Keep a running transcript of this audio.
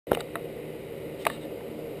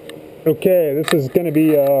Okay, this is going to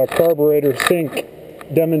be a carburetor sync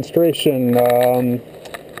demonstration.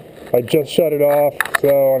 I just shut it off,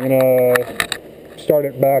 so I'm going to start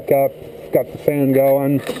it back up. Got the fan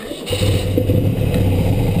going.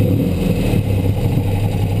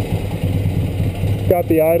 Got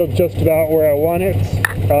the idle just about where I want it.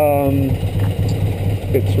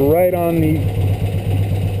 It's right on the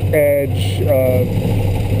edge of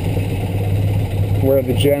where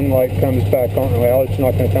the gen light comes back on. Well, it's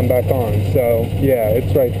not going to come back on, so yeah,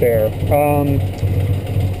 it's right there.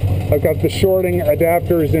 I've got the shorting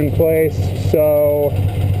adapters in place, so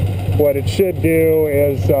what it should do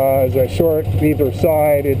is as I short either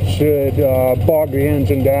side, it should bog the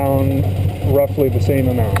engine down roughly the same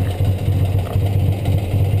amount.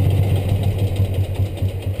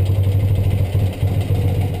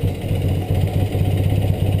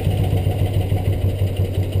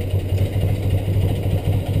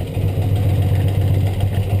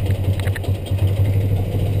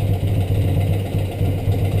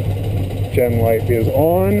 Gen light is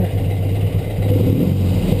on.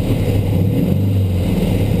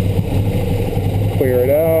 Clear it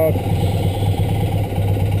out.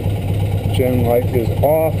 Gen light is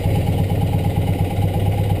off.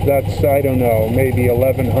 That's, I don't know, maybe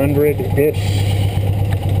 1100-ish.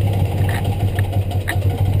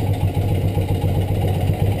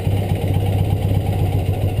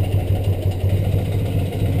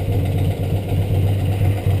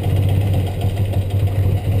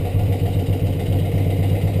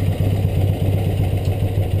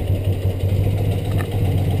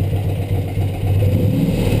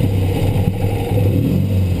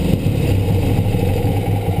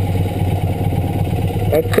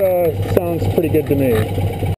 That sounds pretty good to me.